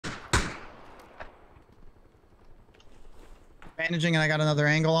Bandaging, and I got another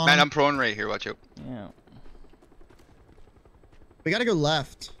angle on Man, him. I'm prone right here. Watch out. Yeah. We gotta go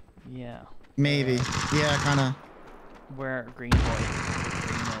left. Yeah. Maybe. Yeah, kind of. Where green boy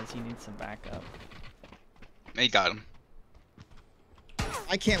green is, he needs some backup. He got him.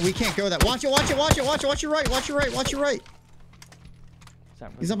 I can't. We can't go that. Watch it. Watch it. Watch it. Watch it. Watch your right. Watch your right. Watch your right.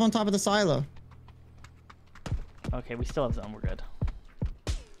 Really... He's up on top of the silo. Okay, we still have zone. We're good.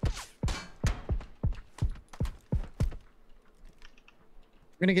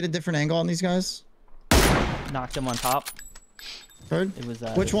 We're gonna get a different angle on these guys. Knocked him on top. Third? It was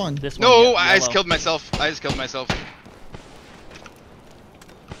Which one? This one. No, Yeah, I just yellow. killed myself. I just killed myself.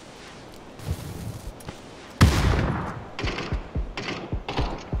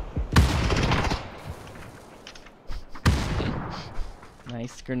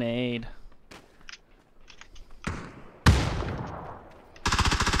 Nice grenade.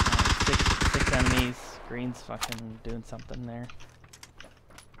 Six enemies. Green's fucking doing something there.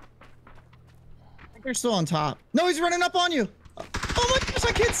 I think they're still on top. No, he's running up on you. Oh my gosh,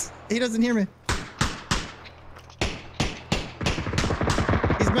 I can't. He doesn't hear me.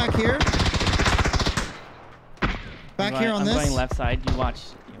 He's back here. Back here on this. I'm going left side. You watch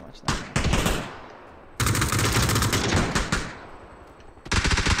that.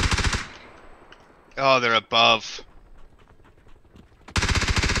 Oh, they're above.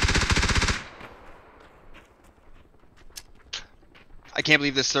 I can't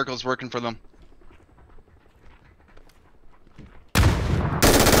believe this circle's working for them.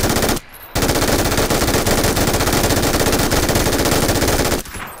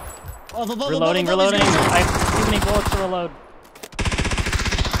 Reloading. I have too many bullets to reload.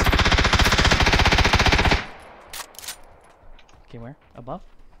 Okay, where? Above?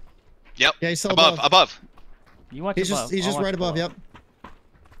 Yep. Yeah, he's still above. You watch he's above. He's just right above. Yep.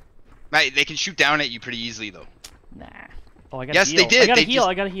 Mate, they can shoot down at you pretty easily though. Nah. Oh, I got. Yes, heal. they did.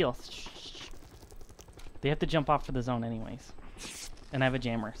 I gotta heal. They have to jump off for the zone anyways. And I have a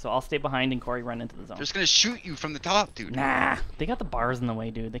jammer, so I'll stay behind and Corey run into the zone. They're just gonna shoot you from the top, dude. Nah, they got the bars in the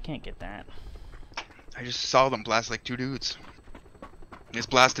way, dude. They can't get that. I just saw them blast like 2 dudes. They just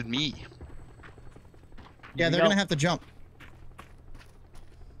blasted me. Yeah, they're gonna have to jump.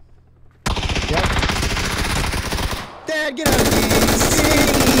 Yep. Dad, get out of here!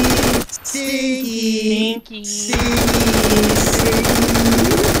 Stinky!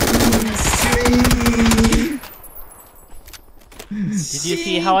 Did you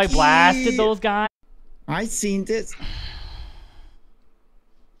see how I blasted those guys? I seen this.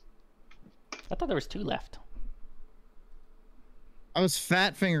 I thought there was 2 left. I was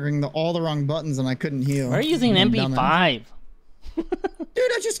fat fingering all the wrong buttons and I couldn't heal. Why are you using an MP5?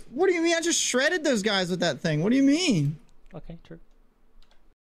 Dude, what do you mean? I just shredded those guys with that thing. What do you mean? Okay, true.